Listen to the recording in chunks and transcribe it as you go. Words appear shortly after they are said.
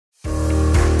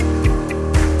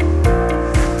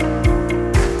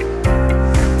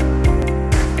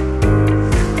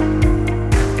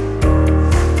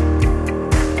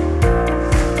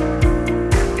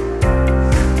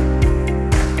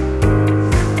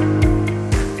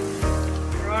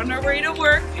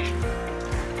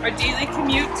Our daily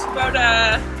commute's about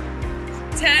a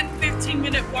 10-15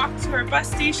 minute walk to our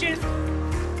bus station.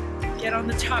 Get on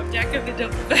the top deck of the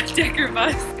double-decker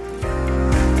bus.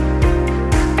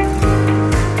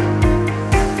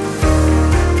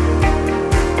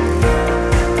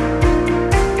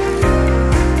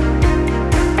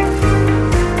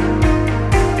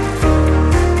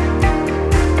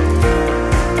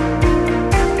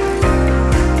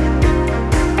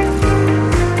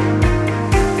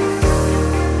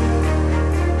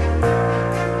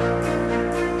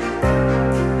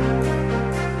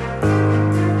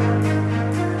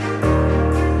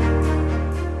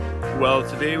 Well,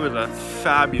 today was a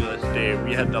fabulous day.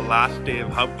 We had the last day of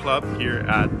Hub Club here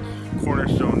at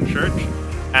Cornerstone Church,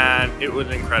 and it was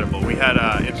incredible. We had,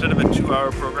 instead of a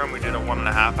 2-hour program, we did a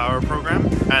 1.5-hour program,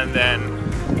 and then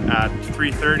at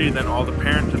 3:30, then all the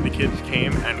parents of the kids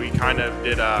came, and we kind of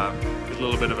did a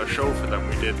little bit of a show for them.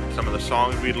 We did some of the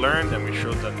songs we'd learned, and we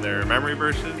showed them their memory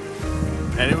verses,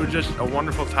 and it was just a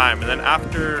wonderful time. And then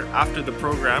after the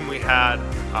program, we had,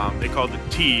 they called it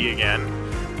tea again,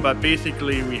 but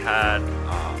basically we had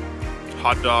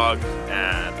hot dogs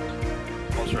and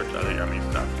all sorts of other yummy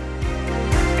stuff.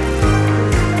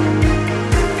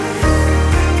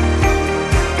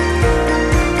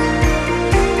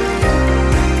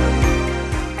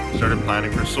 Started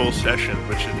planning for Soul Session,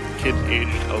 which is kids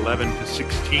aged 11 to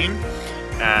 16,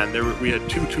 and we had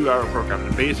 2-hour programs.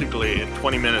 And basically in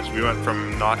 20 minutes we went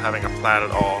from not having a plan at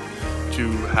all to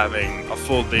having a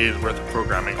full day's worth of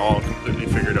programming all completely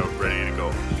figured out, ready to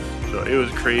go. So it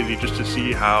was crazy just to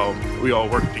see how we all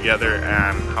worked together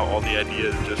and how all the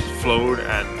ideas just flowed,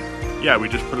 and yeah, we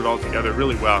just put it all together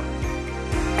really well.